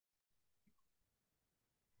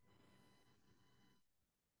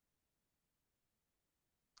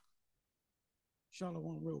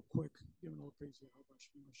Shalom, real quick, giving all praise to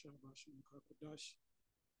Habashim, Shabashim, Kakadash.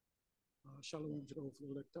 Shalom to the overflow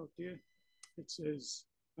elect out there. It says,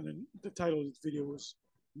 and then the title of this video is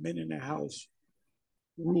Men in the House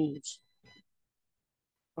Rules.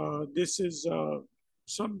 This is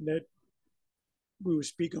something that we were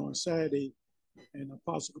speaking on Saturday, and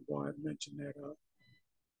Apostle Gabar had mentioned that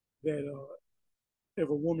if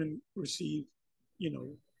a woman received,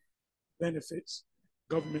 benefits,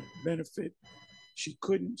 government benefit, she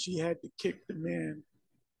had to kick the man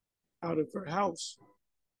out of her house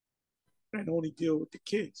and only deal with the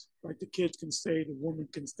kids. Like the kids can stay, the woman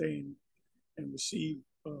can stay and receive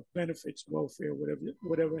benefits, welfare,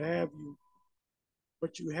 whatever have you.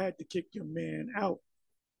 But you had to kick your man out.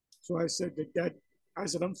 So I said I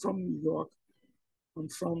said, I'm from New York. I'm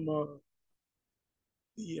from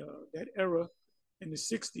that era in the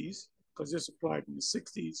 60s, because this applied in the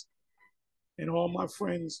 60s. And all my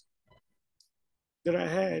friends that I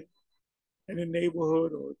had in the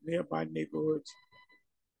neighborhood or nearby neighborhoods,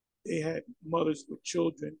 they had mothers with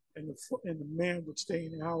children, and the man would stay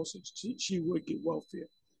in the house, and she would get welfare.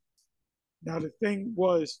 Now the thing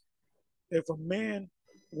was, if a man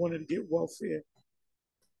wanted to get welfare,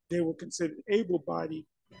 they were considered able-bodied,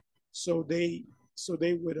 so they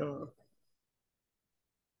would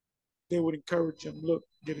encourage them, look,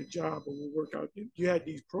 get a job or we'll work out. You had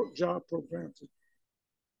these job programs,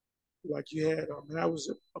 like you had, and I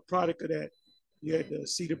was a product of that. You had the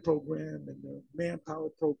CETA program and the Manpower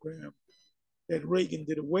program that Reagan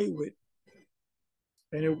did away with,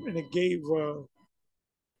 and it gave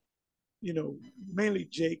mainly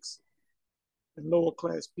Jakes and lower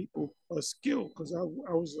class people a skill, because I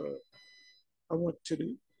went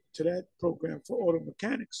to that program for auto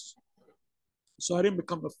mechanics, so I didn't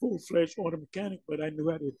become a full-fledged auto mechanic, but I knew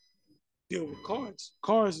how to deal with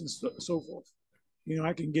cars and so forth.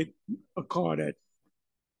 I can get a car that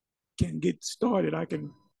can get started. I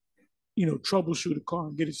can, troubleshoot a car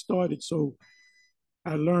and get it started. So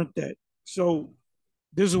I learned that. So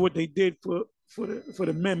this is what they did for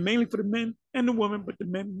the men, mainly for the men and the women, but the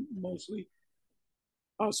men mostly.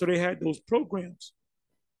 So they had those programs,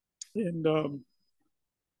 and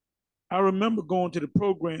I remember going to the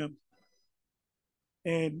program,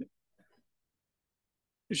 and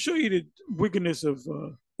to show you the wickedness of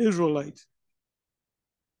Israelites,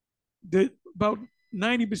 that about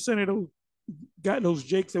 90% of those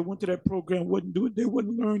jakes that went to that program wouldn't do it. They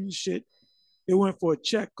wouldn't learn shit. They went for a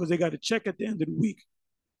check because they got a check at the end of the week.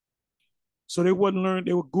 So they wouldn't learn.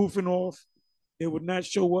 They were goofing off. They would not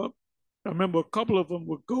show up. I remember a couple of them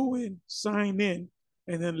would go in, sign in,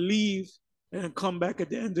 and then leave and then come back at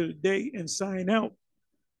the end of the day and sign out.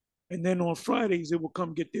 And then on Fridays, they would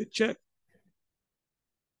come get their check.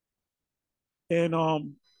 And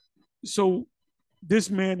so this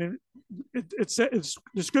man, it's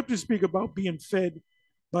the scriptures speak about being fed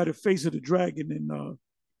by the face of the dragon in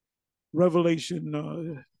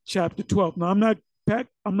Revelation chapter 12. Now I'm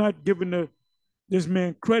not giving this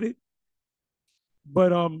man credit,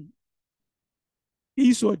 but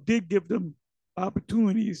Esau did give them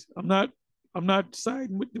opportunities. I'm not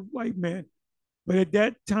siding with the white man, but at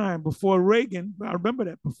that time, before Reagan, I remember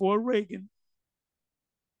that before Reagan,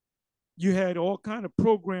 you had all kind of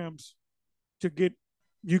programs to get.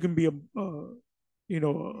 You can be a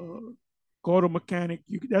auto mechanic.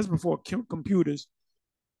 That's before computers,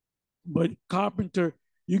 but carpenter.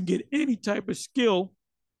 You can get any type of skill.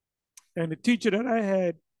 And the teacher that I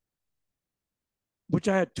had, which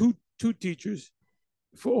I had two teachers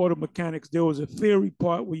for auto mechanics, there was a theory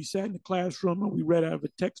part where you sat in the classroom and we read out of a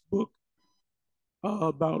textbook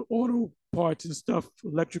about auto parts and stuff,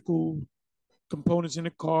 electrical components in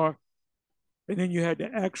the car. And then you had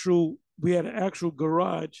we had an actual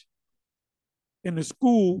garage in the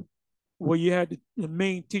school where you had the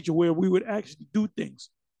main teacher, where we would actually do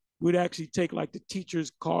things. We'd actually take like the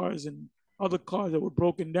teacher's cars and other cars that were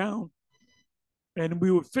broken down, and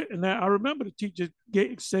we would fit. And I remember the teacher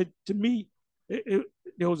said to me,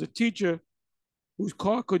 there was a teacher whose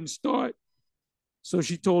car couldn't start, so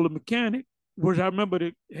she told the mechanic, which I remember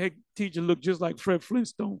the head teacher looked just like Fred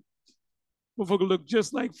Flintstone. Motherfucker looked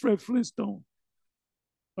just like Fred Flintstone.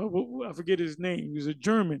 I forget his name. He was a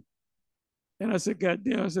German. And I said, God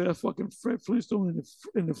damn, I said, that's fucking Fred Flintstone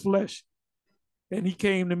in the flesh. And he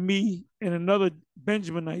came to me and another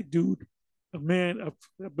Benjaminite dude, a man, I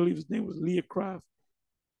believe his name was Leah Croft.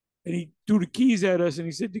 And he threw the keys at us and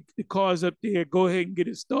he said, the car's up there, go ahead and get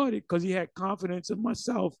it started, because he had confidence in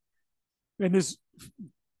myself and this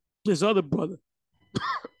other brother.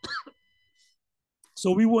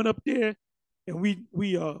 So we went up there and we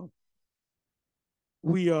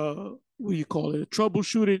what do you call it, a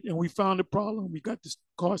troubleshoot it, and we found the problem. We got this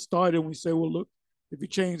car started, and we say, well, look, if you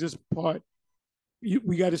change this part,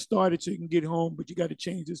 we got to start it so you can get home, but you got to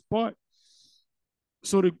change this part.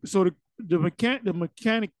 So the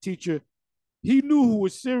mechanic teacher, he knew who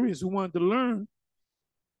was serious, who wanted to learn,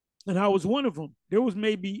 and I was one of them. There was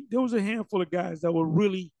a handful of guys that were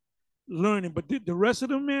really learning, but the rest of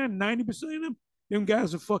them, man, 90% of them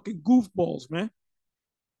guys are fucking goofballs, man.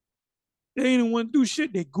 They ain't want to do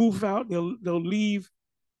shit. They goof out. They'll leave,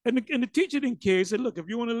 and the teacher didn't care. He said, "Look, if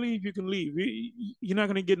you want to leave, you can leave. You're not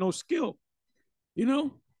gonna get no skill, you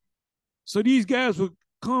know." So these guys would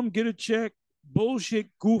come get a check, bullshit,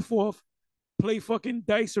 goof off, play fucking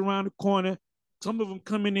dice around the corner. Some of them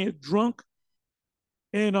come in there drunk,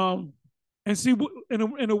 and see,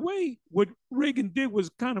 in a way, what Reagan did was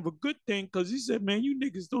kind of a good thing because he said, "Man, you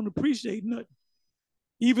niggas don't appreciate nothing.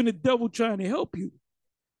 Even the devil trying to help you."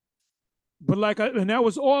 But and that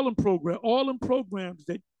was all in programs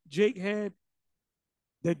that Jake had.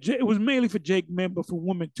 It was mainly for Jake men, but for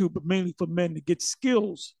women too, but mainly for men to get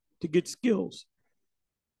skills,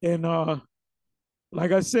 And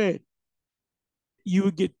like I said, you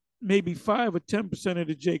would get maybe 5 or 10% of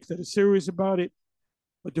the Jakes that are serious about it,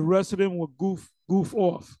 but the rest of them were goof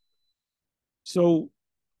off. So,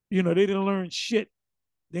 they didn't learn shit.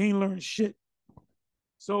 They ain't learned shit.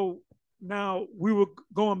 So now we were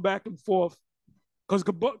going back and forth because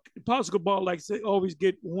Apostle Cabal likes to always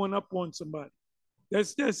get one up on somebody.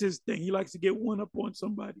 That's his thing. He likes to get one up on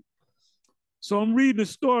somebody. So I'm reading a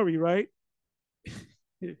story, right?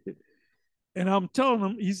 And I'm telling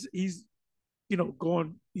him he's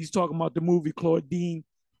talking about the movie Claudine,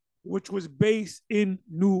 which was based in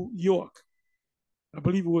New York. I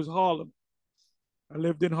believe it was Harlem. I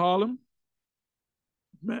lived in Harlem.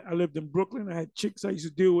 I lived in Brooklyn. I had chicks I used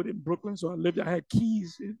to deal with in Brooklyn. So I had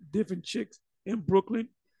keys, different chicks in Brooklyn.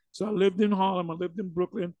 So I lived in Harlem. I lived in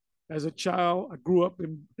Brooklyn as a child. I grew up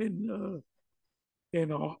in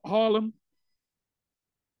Harlem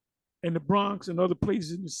and the Bronx and other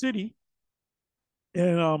places in the city.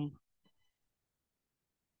 And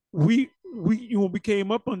we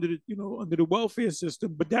came up under the welfare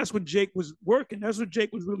system, but that's when Jake was working. That's when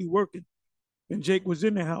Jake was really working, and Jake was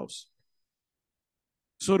in the house.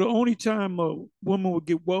 So the only time a woman would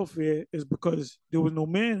get welfare is because there was no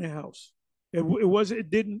man in the house. They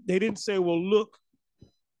didn't say, well, look,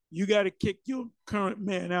 you got to kick your current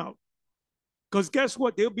man out. Because guess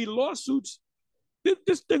what? There'll be lawsuits.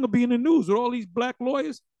 This thing will be in the news with all these black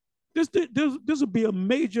lawyers. This will be a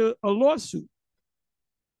lawsuit.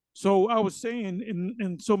 So I was saying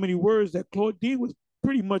in so many words that Claudine was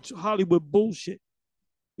pretty much Hollywood bullshit.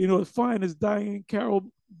 As fine as Diane Carroll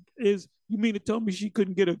is, you mean to tell me she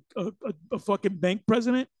couldn't get a fucking bank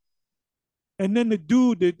president? And then the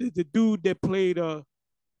dude that played the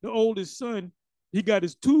oldest son, he got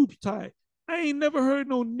his tubes tied. I ain't never heard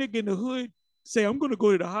no nigga in the hood say, I'm going to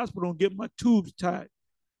go to the hospital and get my tubes tied.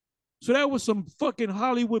 So that was some fucking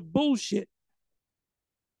Hollywood bullshit.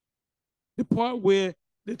 The part where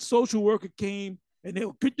the social worker came and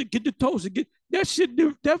they'll get the toast and get that shit.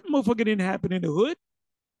 That motherfucker didn't happen in the hood.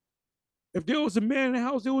 If there was a man in the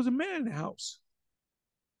house, there was a man in the house.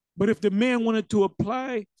 But if the man wanted to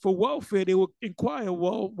apply for welfare, they would inquire,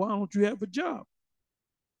 well, why don't you have a job?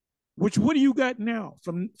 What do you got now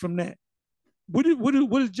from that? What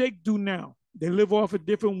does Jake do now? They live off a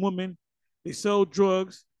different woman. They sell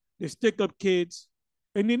drugs. They stick up kids.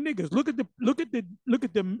 And then niggas, look at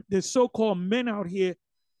the so-called men out here.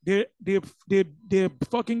 They're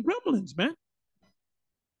fucking gremlins, man.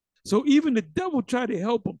 So even the devil tried to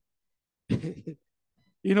help them. Fed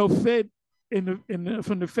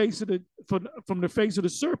from the face of the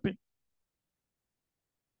serpent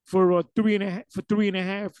for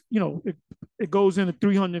 3.5. It goes into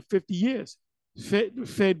 350 years.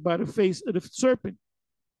 Fed by the face of the serpent.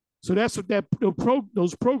 So that's what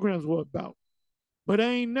those programs were about. But I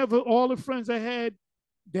ain't never, all the friends I had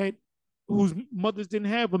whose mothers didn't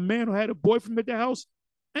have a man or had a boyfriend at the house,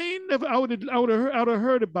 I would have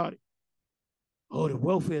heard about it. Oh, the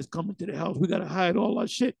welfare is coming to the house. We got to hide all our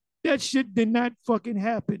shit. That shit did not fucking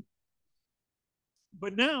happen.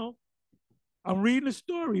 But now I'm reading the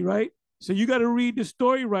story, right? So you got to read the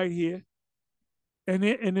story right here. And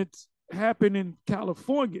it's happened in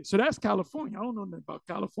California. So that's California. I don't know nothing about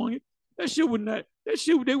California. They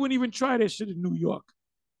wouldn't even try that shit in New York.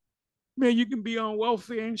 Man, you can be on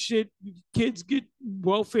welfare and shit. Kids get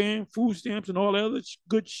welfare and food stamps and all that other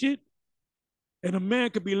good shit. And a man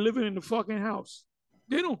could be living in the fucking house.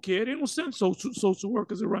 They don't care. They don't send social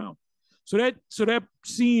workers around. So that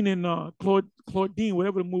scene in Claudine,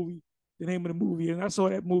 whatever the name of the movie, and I saw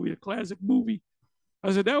that movie, a classic movie.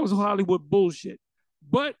 I said, that was Hollywood bullshit.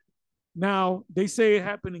 But now they say it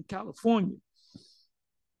happened in California.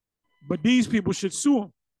 But these people should sue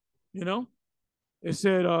them, you know? It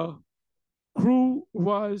said, crew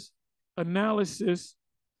was analysis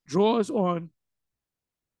draws on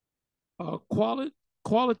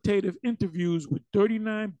qualitative interviews with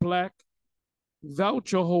 39 Black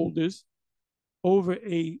voucher holders over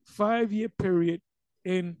a 5-year period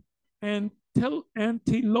in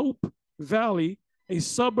Antelope Valley, a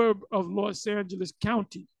suburb of Los Angeles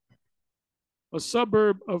County. A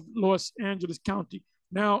suburb of Los Angeles County.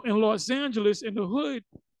 Now, in Los Angeles, in the hood,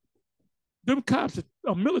 them cops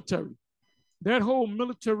are military. That whole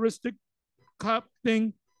militaristic cop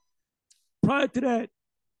thing, prior to that,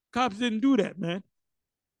 cops didn't do that, man.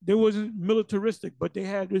 They wasn't militaristic, but they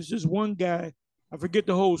had this just one guy, I forget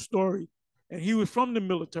the whole story, and he was from the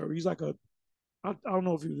military. He's like I don't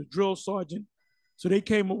know if he was a drill sergeant. So they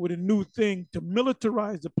came up with a new thing to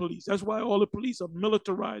militarize the police. That's why all the police are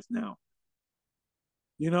militarized now.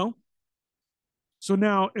 You know? So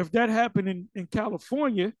now, if that happened in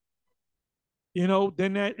California, you know,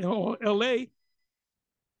 then that, or LA,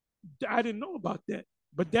 I didn't know about that.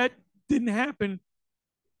 But that didn't happen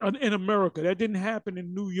in America. That didn't happen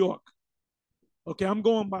in New York. Okay, I'm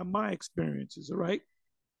going by my experiences, all right?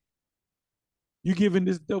 You're giving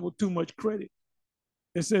this double too much credit.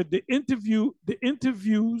 It said the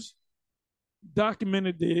interviews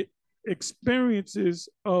documented the experiences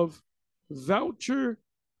of voucher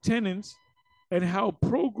tenants and how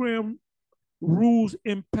program rules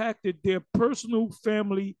impacted their personal,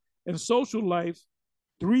 family, and social life.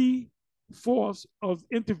 3/4 of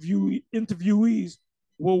interviewees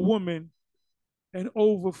were women, and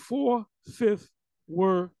over 4/5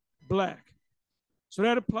 were Black. So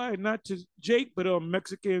that applied not to Jake, but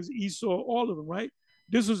Mexicans, Esau, all of them, right?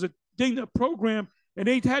 This was a thing, that program, and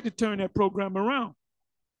they had to turn that program around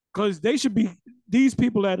because they should be, these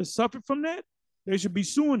people that have suffered from that, they should be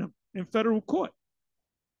suing them in federal court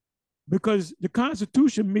because the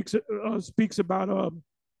Constitution speaks about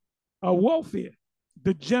welfare,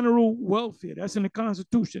 the general welfare. That's in the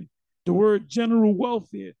Constitution, the word general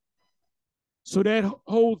welfare. So that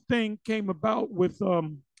whole thing came about with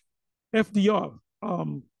FDR,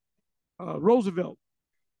 Roosevelt,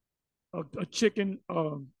 a chicken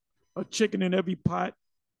in every pot,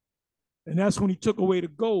 and that's when he took away the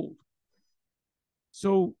gold.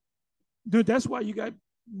 So, dude, that's why you got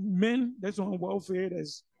men that's on welfare,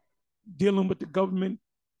 that's dealing with the government,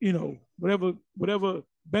 you know, whatever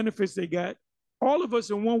benefits they got. All of us,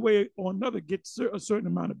 in one way or another, get a certain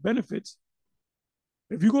amount of benefits.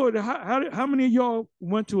 If you go to how many of y'all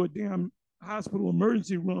went to a damn hospital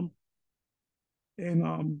emergency room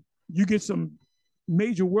and you get some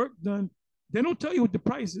major work done? They don't tell you what the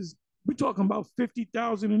price is. We're talking about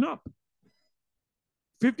 50,000 and up.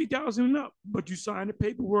 50,000 and up, but you sign the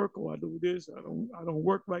paperwork, or I do this, I don't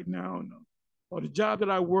work right now, no. Or the job that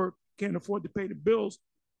I work can't afford to pay the bills.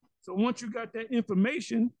 So once you got that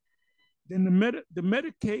information, then the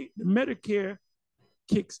Medicare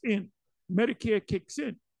kicks in. Medicare kicks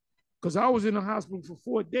in. Because I was in the hospital for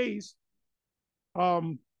 4 days.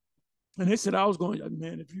 And they said I was going,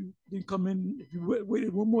 man, if you didn't come in, if you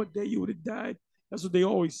waited one more day, you would have died. That's what they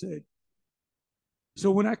always said.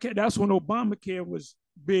 So that's when Obamacare was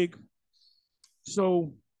big.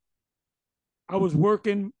 So I was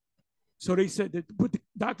working. So they said that what the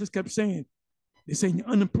doctors kept saying, they're saying, you're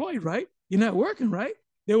unemployed, right? You're not working, right?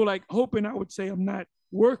 They were like hoping I would say I'm not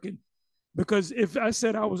working, because if I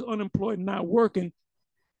said I was unemployed and not working,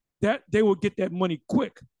 that they would get that money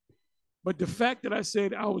quick. But the fact that I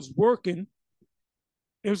said I was working,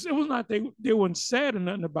 it was not they weren't sad or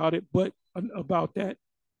nothing about it, but about that.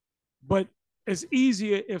 But it's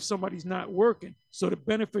easier if somebody's not working. So the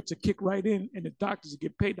benefits are kick right in and the doctors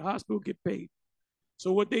get paid, the hospital get paid.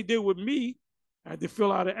 So what they did with me, I had to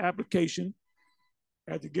fill out an application.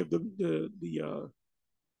 I had to give the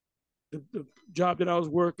job that I was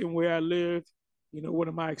working, where I lived, you know, what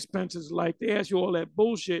are my expenses like. They ask you all that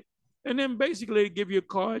bullshit. And then basically they give you a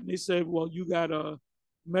card and they said, well, you got a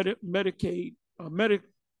Medicaid,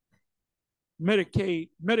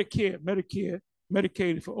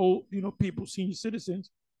 Medicaid for old, you know, people, senior citizens.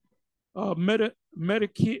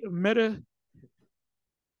 Medicare,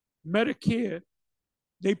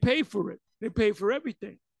 they pay for it. They pay for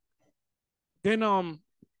everything. Then a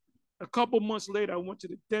couple months later, I went to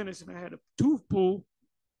the dentist and I had a tooth pulled.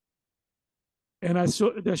 And I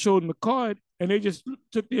showed them the card, and they just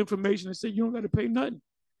took the information and said, you don't got to pay nothing.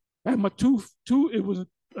 I had my tooth, it was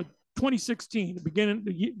 2016, the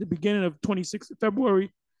beginning of 2016,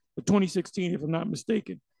 February of 2016, if I'm not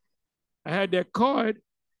mistaken. I had that card,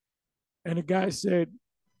 And the guy said,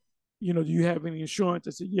 you know, do you have any insurance?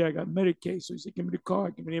 I said, yeah, I got Medicaid. So he said, give me the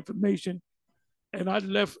card, give me the information. And I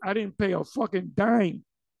left, I didn't pay a fucking dime.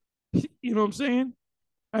 You know what I'm saying?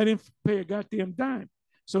 I didn't pay a goddamn dime.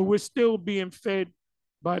 So we're still being fed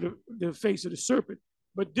by the face of the serpent.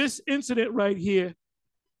 But this incident right here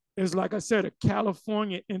is, like I said, a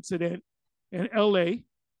California incident in LA.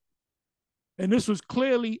 And this was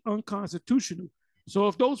clearly unconstitutional. So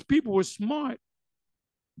if those people were smart,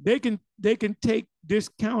 they can take this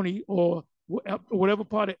county or whatever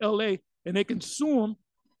part of LA and they can sue them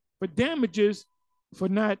for damages for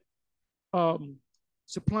not um,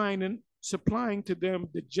 supplying to them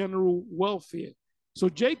the general welfare. So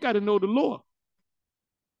Jake got to know the law.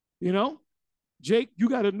 You know, Jake, you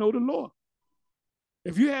got to know the law.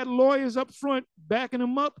 If you had lawyers up front backing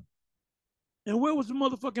them up, and where was the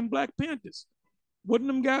motherfucking Black Panthers? Wasn't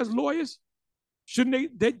them guys lawyers?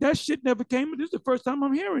 Shouldn't that shit never came? This is the first time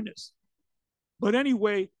I'm hearing this. But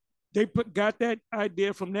anyway, they got that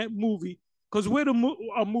idea from that movie because where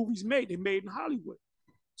are movies made? They made in Hollywood.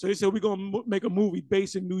 So they said, we're going to make a movie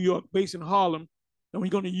based in New York, based in Harlem, and we're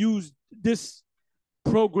going to use this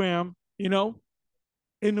program, you know,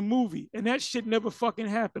 in the movie. And that shit never fucking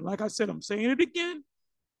happened. Like I said, I'm saying it again.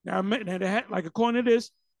 Now, like according to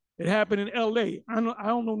this, it happened in L.A. I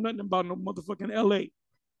don't know nothing about no motherfucking L.A.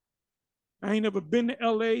 I ain't never been to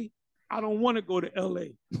L.A. I don't want to go to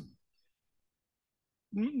L.A.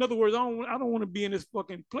 In other words, I don't want to be in this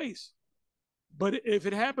fucking place. But if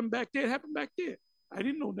it happened back there, it happened back there. I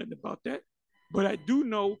didn't know nothing about that. But I do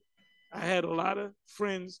know I had a lot of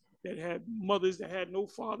friends that had mothers that had no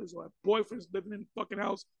fathers or had boyfriends living in the fucking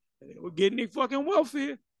house. And they were getting their fucking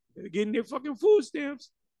welfare. They were getting their fucking food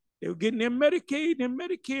stamps. They were getting their Medicaid and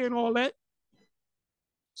Medicare and all that.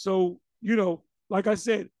 So, you know, like I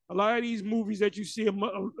said, a lot of these movies that you see,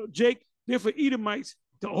 Jake, they're for Edomites.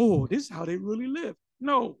 This is how they really live.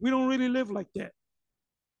 No, we don't really live like that.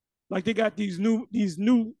 Like they got these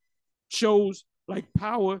new shows like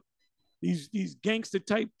Power, these gangster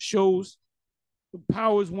type shows.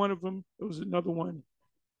 Power is one of them. There was another one,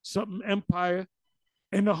 something Empire,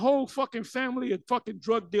 and the whole fucking family of fucking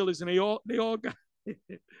drug dealers, and they all got.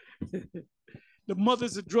 The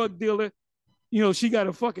mother's a drug dealer. You know, she got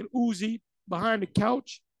a fucking Uzi behind the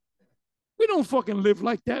couch. We don't fucking live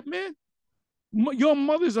like that, man. Your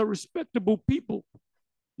mothers are respectable people.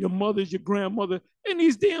 Your mother's your grandmother. In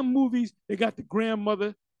these damn movies, they got the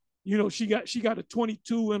grandmother. You know, she got a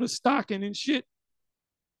 22 and a stocking and shit.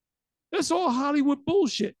 That's all Hollywood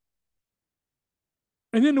bullshit.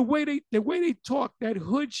 And then the way they talk, that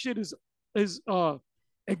hood shit is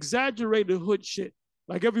exaggerated hood shit.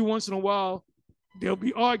 Like every once in a while, they'll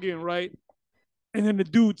be arguing, right? And then the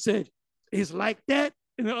dude said, "It's like that,"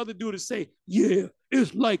 and the other dude would say, "Yeah,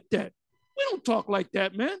 it's like that." We don't talk like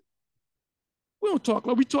that, man. We don't talk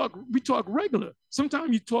like we talk regular.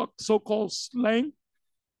 Sometimes you talk so-called slang,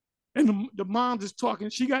 and the mom is talking.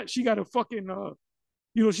 She got a fucking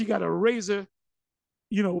she got a razor,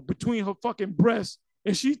 between her fucking breasts,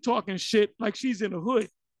 and she's talking shit like she's in the hood.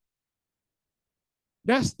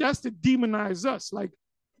 That's to demonize us. Like,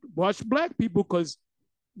 watch Black people, because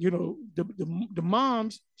the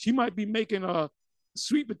moms, she might be making a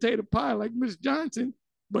sweet potato pie like Miss Johnson,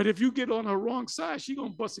 but if you get on her wrong side, she gonna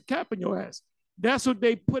bust a cap in your ass. That's what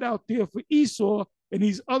they put out there for Esau and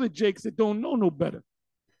these other Jakes that don't know no better.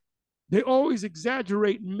 They always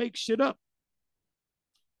exaggerate and make shit up.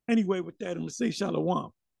 Anyway, with that, I'm gonna say shalom.